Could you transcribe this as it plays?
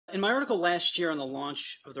In my article last year on the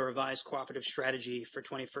launch of the revised cooperative strategy for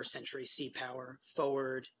 21st century sea power,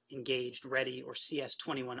 Forward, Engaged, Ready, or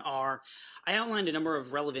CS21R, I outlined a number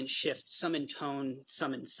of relevant shifts, some in tone,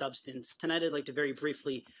 some in substance. Tonight I'd like to very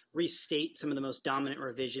briefly restate some of the most dominant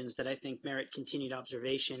revisions that I think merit continued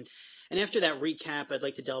observation. And after that recap, I'd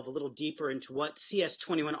like to delve a little deeper into what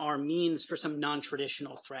CS21R means for some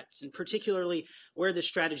non-traditional threats, and particularly where the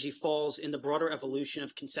strategy falls in the broader evolution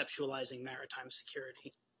of conceptualizing maritime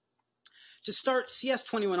security. To start,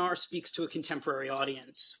 CS21R speaks to a contemporary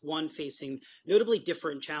audience, one facing notably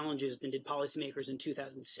different challenges than did policymakers in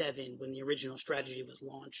 2007 when the original strategy was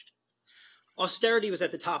launched. Austerity was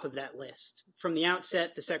at the top of that list. From the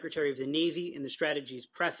outset, the Secretary of the Navy, in the strategy's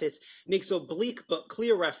preface, makes oblique but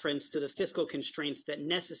clear reference to the fiscal constraints that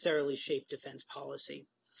necessarily shape defense policy.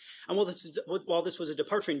 And while this was a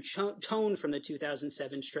departure in tone from the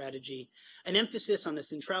 2007 strategy, an emphasis on the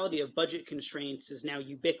centrality of budget constraints is now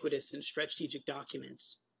ubiquitous in strategic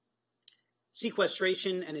documents.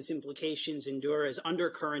 Sequestration and its implications endure as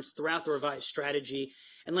undercurrents throughout the revised strategy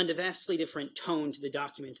and lend a vastly different tone to the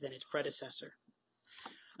document than its predecessor.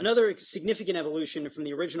 Another significant evolution from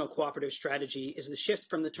the original cooperative strategy is the shift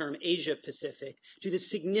from the term Asia-Pacific to the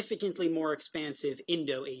significantly more expansive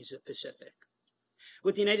Indo-Asia-Pacific.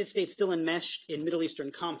 With the United States still enmeshed in Middle Eastern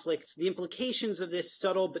conflicts, the implications of this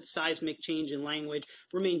subtle but seismic change in language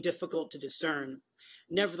remain difficult to discern.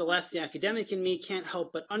 Nevertheless, the academic in me can't help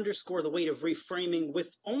but underscore the weight of reframing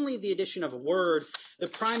with only the addition of a word, the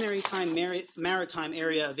primary maritime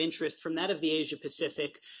area of interest from that of the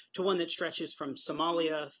Asia-Pacific to one that stretches from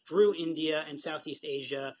Somalia through India and Southeast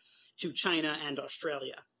Asia to China and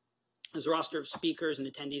Australia. As a roster of speakers and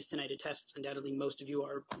attendees tonight attests, undoubtedly most of you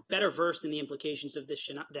are better versed in the implications of this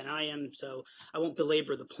than I am, so I won't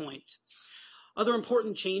belabor the point. Other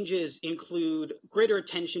important changes include greater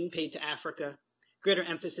attention paid to Africa, greater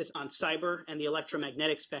emphasis on cyber and the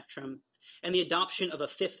electromagnetic spectrum, and the adoption of a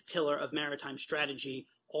fifth pillar of maritime strategy,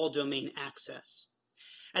 all-domain access.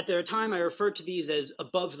 At their time, I referred to these as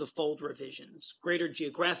above-the-fold revisions, greater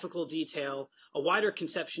geographical detail, a wider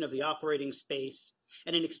conception of the operating space,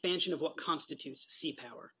 and an expansion of what constitutes sea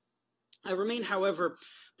power. I remain, however,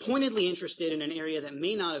 pointedly interested in an area that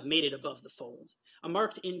may not have made it above the fold, a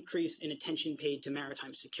marked increase in attention paid to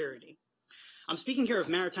maritime security. I'm speaking here of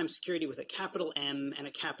maritime security with a capital M and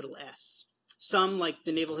a capital S. Some, like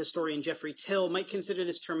the naval historian Jeffrey Till, might consider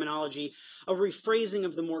this terminology a rephrasing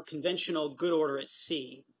of the more conventional good order at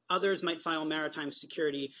sea. Others might file maritime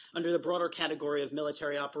security under the broader category of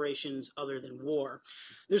military operations other than war.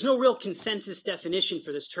 There's no real consensus definition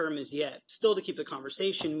for this term as yet. Still, to keep the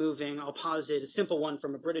conversation moving, I'll posit a simple one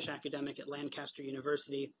from a British academic at Lancaster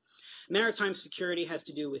University. Maritime security has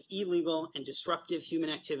to do with illegal and disruptive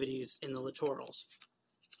human activities in the littorals.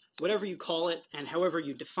 Whatever you call it and however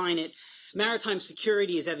you define it, maritime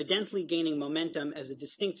security is evidently gaining momentum as a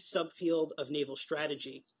distinct subfield of naval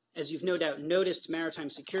strategy. As you've no doubt noticed, maritime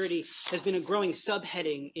security has been a growing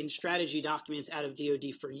subheading in strategy documents out of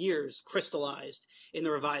DoD for years, crystallized in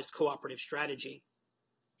the revised cooperative strategy.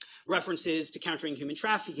 References to countering human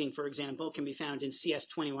trafficking, for example, can be found in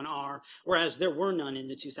CS21R, whereas there were none in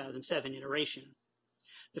the 2007 iteration.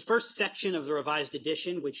 The first section of the revised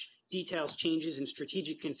edition, which details changes in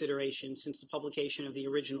strategic considerations since the publication of the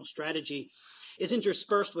original strategy, is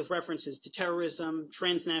interspersed with references to terrorism,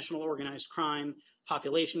 transnational organized crime,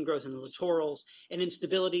 population growth in the littorals, and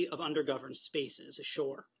instability of undergoverned spaces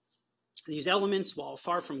ashore. These elements, while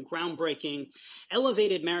far from groundbreaking,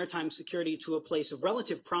 elevated maritime security to a place of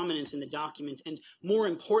relative prominence in the document and, more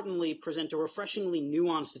importantly, present a refreshingly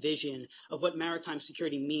nuanced vision of what maritime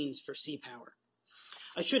security means for sea power.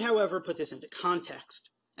 I should, however, put this into context.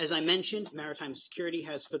 As I mentioned, maritime security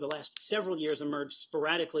has for the last several years emerged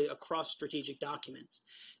sporadically across strategic documents.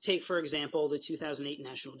 Take, for example, the 2008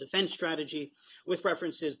 National Defense Strategy, with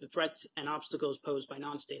references to threats and obstacles posed by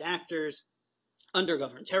non-state actors,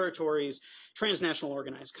 undergoverned territories, transnational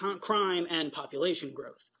organized crime, and population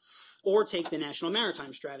growth. Or take the National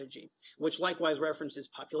Maritime Strategy, which likewise references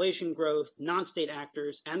population growth, non-state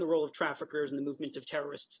actors, and the role of traffickers in the movement of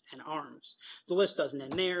terrorists and arms. The list doesn't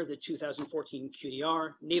end there. The 2014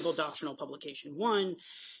 QDR, Naval Doctrinal Publication 1,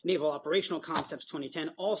 Naval Operational Concepts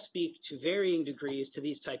 2010 all speak to varying degrees to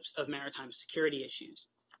these types of maritime security issues.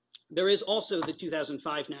 There is also the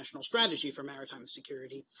 2005 National Strategy for Maritime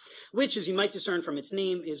Security, which, as you might discern from its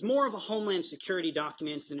name, is more of a homeland security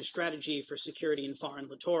document than a strategy for security in foreign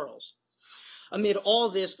littorals. Amid all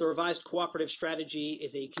this, the revised cooperative strategy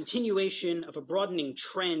is a continuation of a broadening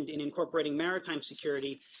trend in incorporating maritime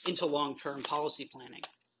security into long-term policy planning.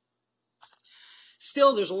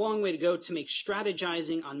 Still, there's a long way to go to make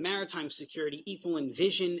strategizing on maritime security equal in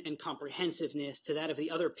vision and comprehensiveness to that of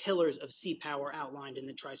the other pillars of sea power outlined in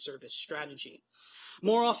the tri-service strategy.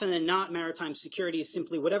 More often than not, maritime security is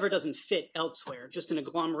simply whatever doesn't fit elsewhere, just an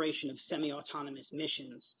agglomeration of semi-autonomous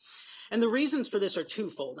missions. And the reasons for this are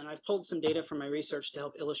twofold, and I've pulled some data from my research to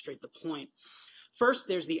help illustrate the point. First,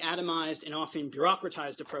 there's the atomized and often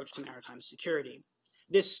bureaucratized approach to maritime security.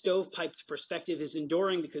 This stovepiped perspective is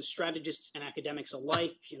enduring because strategists and academics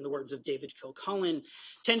alike, in the words of David Kilcullen,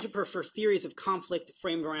 tend to prefer theories of conflict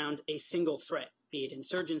framed around a single threat, be it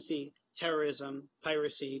insurgency, terrorism,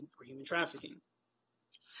 piracy, or human trafficking.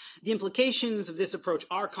 The implications of this approach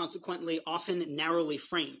are consequently often narrowly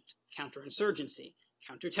framed: counterinsurgency,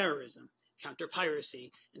 counterterrorism,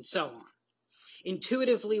 counterpiracy, and so on.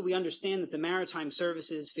 Intuitively, we understand that the maritime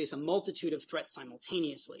services face a multitude of threats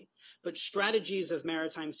simultaneously, but strategies of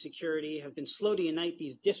maritime security have been slow to unite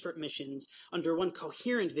these disparate missions under one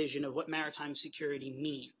coherent vision of what maritime security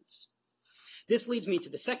means. This leads me to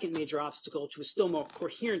the second major obstacle to a still more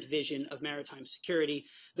coherent vision of maritime security,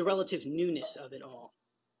 the relative newness of it all.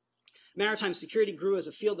 Maritime security grew as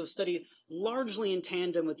a field of study largely in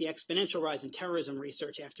tandem with the exponential rise in terrorism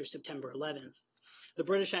research after September 11th. The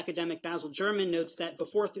British academic Basil German notes that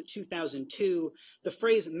before 2002, the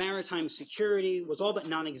phrase maritime security was all but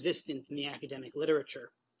non-existent in the academic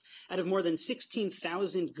literature. Out of more than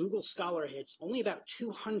 16,000 Google Scholar hits, only about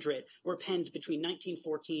 200 were penned between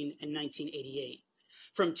 1914 and 1988.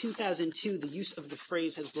 From 2002, the use of the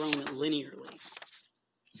phrase has grown linearly.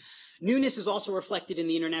 Newness is also reflected in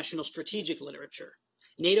the international strategic literature.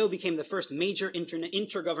 NATO became the first major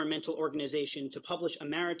intergovernmental organization to publish a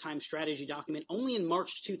maritime strategy document only in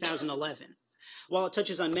March 2011. While it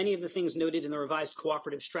touches on many of the things noted in the revised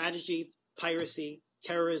cooperative strategy, piracy,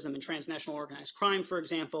 terrorism, and transnational organized crime, for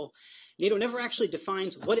example, NATO never actually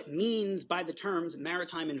defines what it means by the terms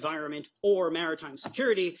maritime environment or maritime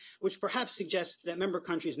security, which perhaps suggests that member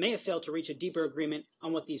countries may have failed to reach a deeper agreement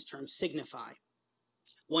on what these terms signify.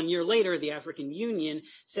 1 year later, the African Union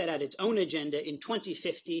set out its own agenda in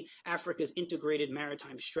 2050, Africa's Integrated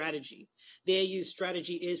Maritime Strategy. The AU's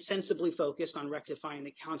strategy is sensibly focused on rectifying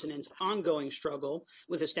the continent's ongoing struggle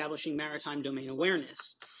with establishing maritime domain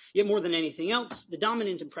awareness. Yet more than anything else, the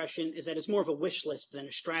dominant impression is that it's more of a wish list than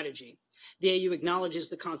a strategy. The AU acknowledges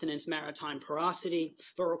the continent's maritime porosity,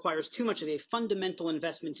 but requires too much of a fundamental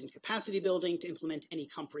investment in capacity building to implement any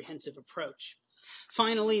comprehensive approach.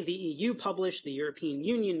 Finally, the EU published the European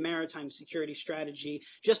Union Maritime Security Strategy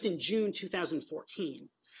just in June 2014.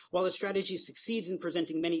 While the strategy succeeds in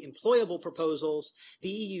presenting many employable proposals, the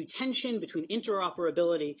EU tension between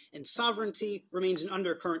interoperability and sovereignty remains an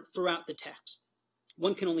undercurrent throughout the text.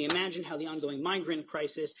 One can only imagine how the ongoing migrant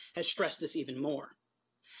crisis has stressed this even more.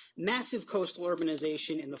 Massive coastal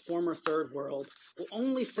urbanization in the former Third World will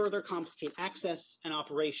only further complicate access and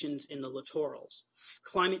operations in the littorals.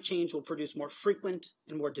 Climate change will produce more frequent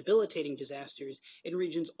and more debilitating disasters in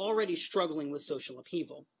regions already struggling with social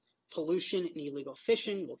upheaval. Pollution and illegal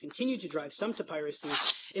fishing will continue to drive some to piracy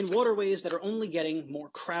in waterways that are only getting more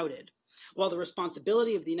crowded. While the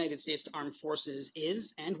responsibility of the United States Armed Forces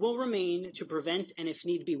is and will remain to prevent and, if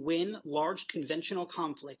need be, win large conventional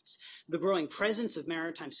conflicts, the growing presence of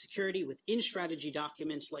maritime security within strategy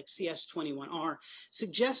documents like CS21R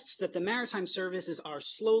suggests that the maritime services are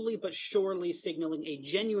slowly but surely signaling a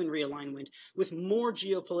genuine realignment with more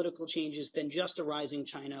geopolitical changes than just a rising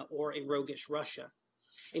China or a roguish Russia.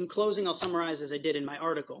 In closing, I'll summarize as I did in my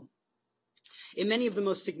article. In many of the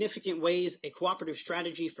most significant ways, a cooperative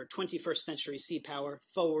strategy for 21st century sea power,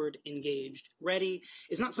 forward, engaged, ready,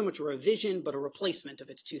 is not so much a revision, but a replacement of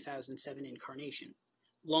its 2007 incarnation.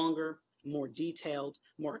 Longer, more detailed,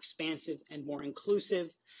 more expansive, and more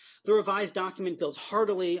inclusive, the revised document builds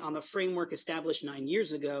heartily on the framework established 9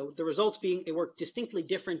 years ago, the results being a work distinctly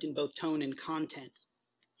different in both tone and content.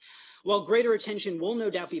 While greater attention will no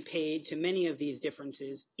doubt be paid to many of these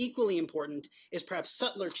differences, equally important is perhaps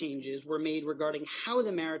subtler changes were made regarding how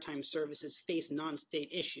the maritime services face non-state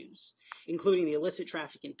issues, including the illicit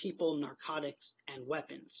traffic in people, narcotics, and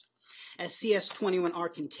weapons. As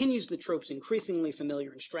CS21R continues the tropes increasingly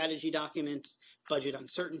familiar in strategy documents, budget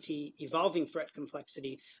uncertainty, evolving threat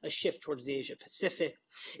complexity, a shift towards the Asia-Pacific,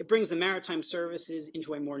 it brings the maritime services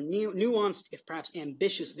into a more nuanced, if perhaps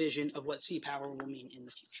ambitious vision of what sea power will mean in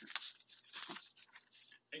the future.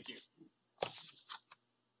 Thank you.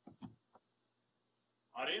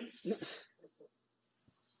 Audience?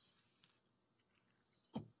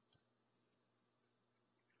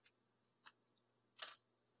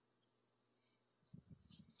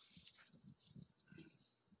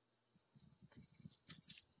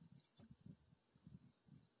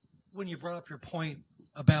 when you brought up your point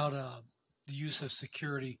about the use of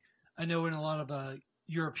security, I know in a lot of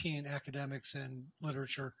European academics and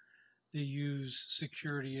literature, they use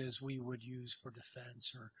security as we would use for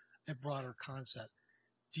defense or a broader concept.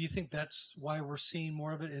 Do you think that's why we're seeing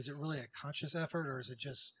more of it? Is it really a conscious effort, or is it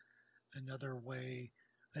just another way,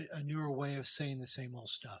 a newer way of saying the same old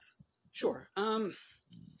stuff? Sure.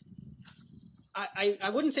 I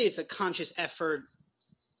wouldn't say it's a conscious effort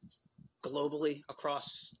globally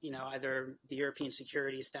across, either the European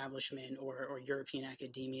security establishment or European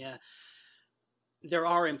academia. There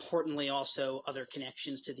are importantly also other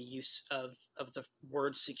connections to the use of the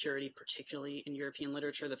word security, particularly in European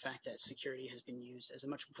literature. The fact that security has been used as a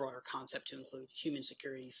much broader concept to include human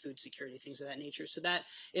security, food security, things of that nature. So that,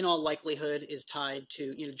 in all likelihood, is tied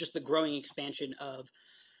to just the growing expansion of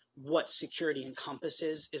what security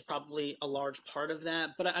encompasses is probably a large part of that.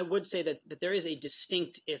 But I would say that there is a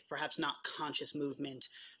distinct, if perhaps not conscious, movement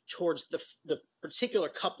towards the particular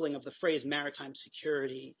coupling of the phrase maritime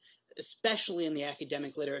security, especially in the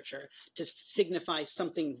academic literature, to signify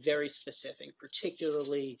something very specific,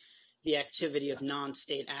 particularly the activity of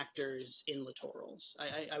non-state actors in littorals.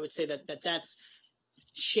 I would say that that's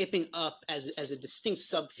shaping up as a distinct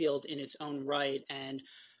subfield in its own right. And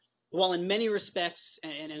while in many respects,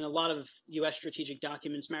 and in a lot of U.S. strategic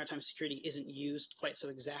documents, maritime security isn't used quite so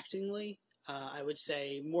exactingly, I would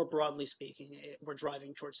say, more broadly speaking, we're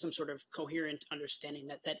driving towards some sort of coherent understanding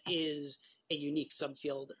that is a unique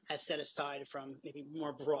subfield as set aside from maybe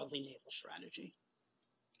more broadly naval strategy.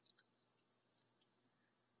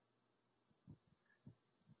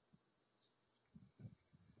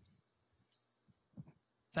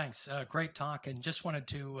 Thanks. Great talk. And just wanted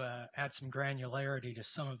to add some granularity to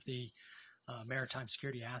some of the maritime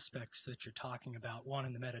security aspects that you're talking about, one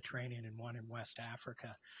in the Mediterranean and one in West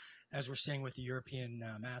Africa. As we're seeing with the European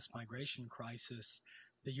mass migration crisis,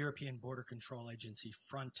 the European Border Control Agency,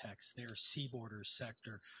 Frontex, their sea borders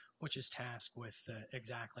sector, which is tasked with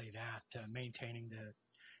exactly that, maintaining the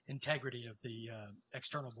integrity of the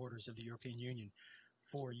external borders of the European Union.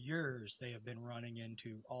 For years, they have been running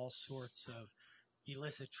into all sorts of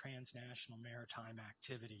illicit transnational maritime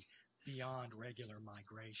activity beyond regular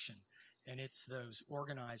migration. And it's those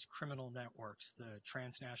organized criminal networks, the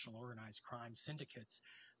transnational organized crime syndicates,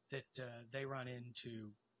 that they run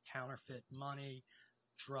into counterfeit money,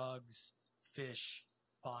 drugs, fish,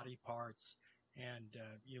 body parts, and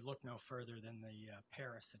you look no further than the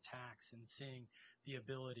Paris attacks and seeing the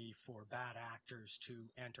ability for bad actors to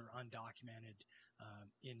enter undocumented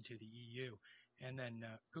into the EU. And then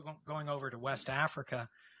going over to West Africa,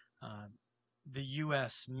 the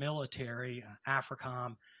U.S. military,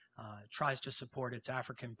 AFRICOM, tries to support its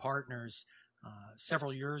African partners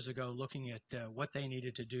several years ago, looking at what they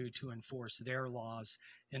needed to do to enforce their laws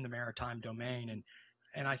in the maritime domain.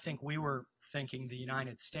 And I think we were thinking the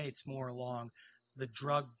United States more along the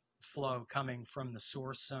drug flow coming from the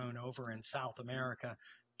source zone over in South America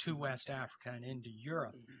to West Africa and into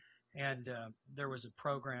Europe. And there was a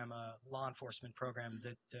program, a law enforcement program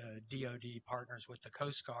that DOD partners with the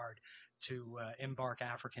Coast Guard to embark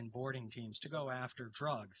African boarding teams to go after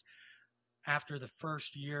drugs. After the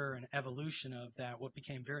first year and evolution of that, what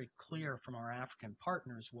became very clear from our African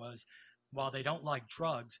partners was while they don't like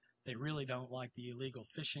drugs, they really don't like the illegal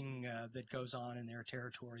fishing that goes on in their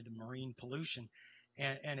territory, the marine pollution,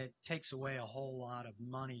 and it takes away a whole lot of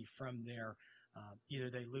money from their, either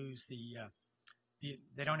they lose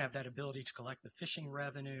they don't have that ability to collect the fishing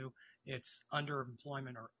revenue, it's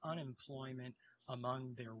underemployment or unemployment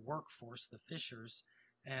among their workforce, the fishers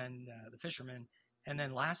and the fishermen. And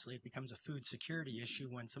then lastly, it becomes a food security issue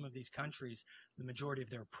when some of these countries, the majority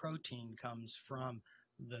of their protein comes from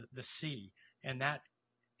the sea. And that,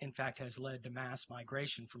 in fact, has led to mass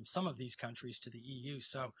migration from some of these countries to the EU.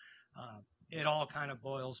 So it all kind of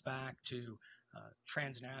boils back to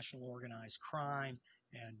transnational organized crime.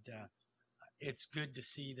 And it's good to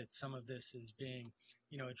see that some of this is being,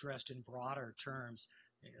 addressed in broader terms.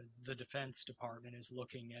 The Defense Department is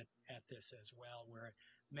looking at this as well, where it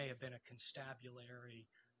may have been a constabulary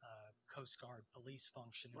Coast Guard police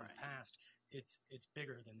function in the past. It's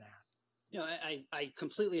bigger than that. I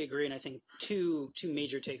completely agree, and I think two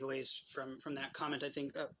major takeaways from that comment. I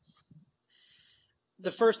think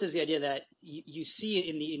the first is the idea that you see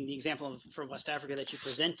in the example from West Africa that you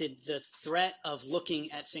presented, the threat of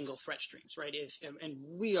looking at single threat streams, right? And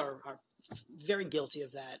we are very guilty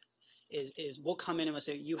of that. Is we'll come in and we'll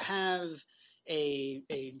say you have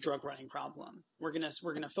a drug running problem. We're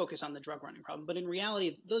gonna focus on the drug running problem, but in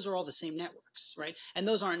reality, those are all the same networks, right? And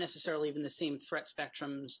those aren't necessarily even the same threat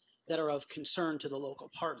spectrums that are of concern to the local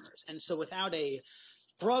partners. And so without a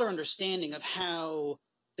broader understanding of how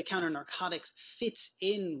the counter-narcotics fits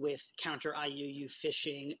in with counter-IUU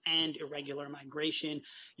fishing and irregular migration,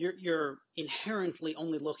 you're inherently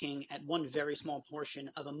only looking at one very small portion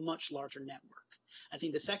of a much larger network. I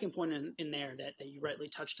think the second point in there that you rightly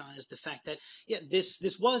touched on is the fact that, yeah, this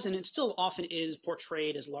was, and it still often is,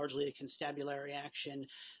 portrayed as largely a constabulary action.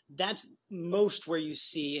 That's most where you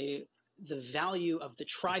see the value of the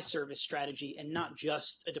tri-service strategy and not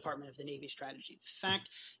just a Department of the Navy strategy. The fact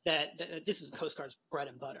that this is the Coast Guard's bread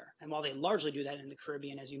and butter. And while they largely do that in the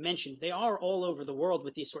Caribbean, as you mentioned, they are all over the world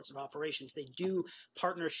with these sorts of operations. They do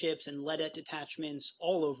partnerships and leadette detachments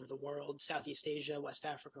all over the world, Southeast Asia, West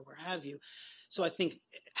Africa, where have you. So I think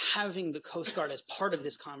having the Coast Guard as part of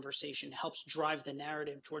this conversation helps drive the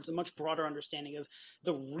narrative towards a much broader understanding of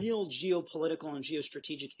the real geopolitical and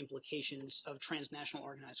geostrategic implications of transnational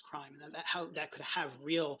organized crime, and how that could have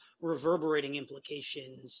real reverberating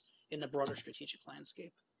implications in the broader strategic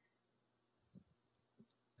landscape.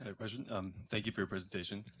 I had a question. Thank you for your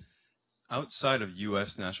presentation. Outside of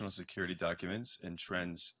U.S. national security documents and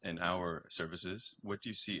trends in our services, what do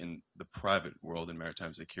you see in the private world in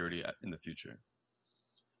maritime security in the future,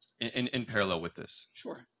 in parallel with this?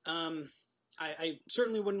 Sure. I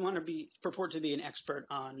certainly wouldn't want to purport to be an expert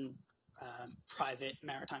on private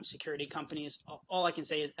maritime security companies. All I can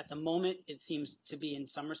say is at the moment, it seems to be in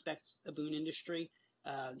some respects a boon industry.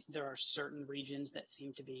 There are certain regions that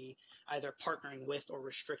seem to be either partnering with or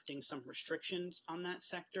restricting some restrictions on that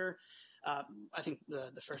sector. I think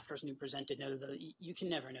the first person who presented noted that you can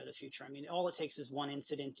never know the future. I mean, all it takes is one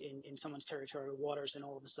incident in someone's territorial waters, and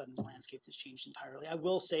all of a sudden the landscape has changed entirely. I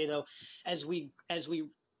will say, though, as we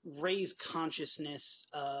raise consciousness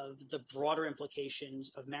of the broader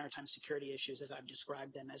implications of maritime security issues, as I've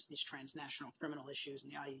described them as these transnational criminal issues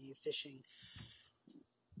and the IUU fishing,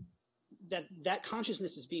 that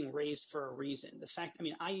consciousness is being raised for a reason. The fact, I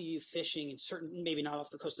mean, IUU fishing in certain, maybe not off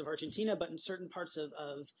the coast of Argentina, but in certain parts of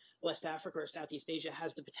West Africa or Southeast Asia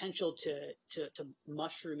has the potential to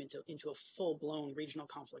mushroom into a full-blown regional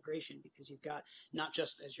conflagration, because you've got not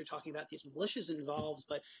just, as you're talking about, these militias involved,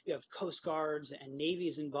 but you have coast guards and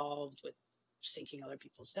navies involved with sinking other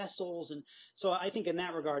people's vessels. And so I think in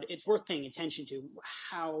that regard, it's worth paying attention to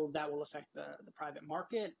how that will affect the private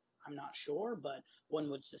market. I'm not sure, but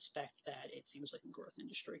one would suspect that it seems like a growth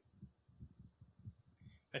industry.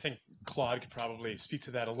 I think Claude could probably speak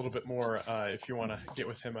to that a little bit more if you want to get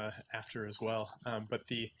with him after as well. But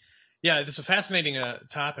it's a fascinating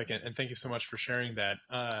topic, and thank you so much for sharing that.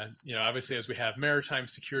 Obviously, as we have maritime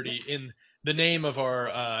security in the name of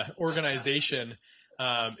our organization,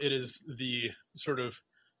 it is the sort of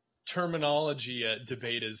terminology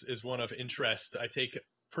debate is one of interest. I take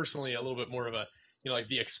personally a little bit more of a like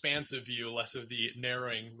the expansive view, less of the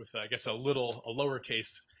narrowing with, I guess, a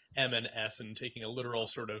lowercase m and s, and taking a literal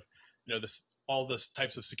sort of, all this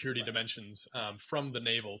types of security dimensions from the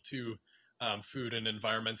naval to food and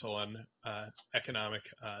environmental and economic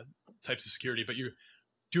types of security. But you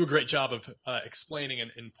do a great job of explaining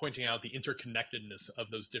and pointing out the interconnectedness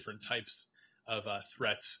of those different types of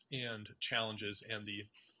threats and challenges and the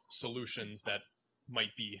solutions that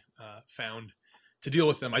might be found to deal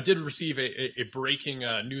with them. I did receive a breaking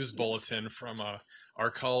news bulletin from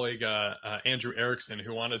our colleague, Andrew Erickson,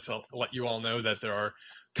 who wanted to let you all know that there are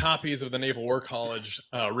copies of the Naval War College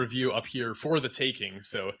review up here for the taking.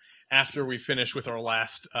 So after we finish with our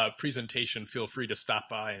last presentation, feel free to stop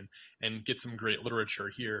by and get some great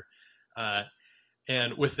literature here.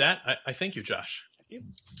 And with that, I thank you, Josh. Thank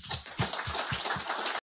you.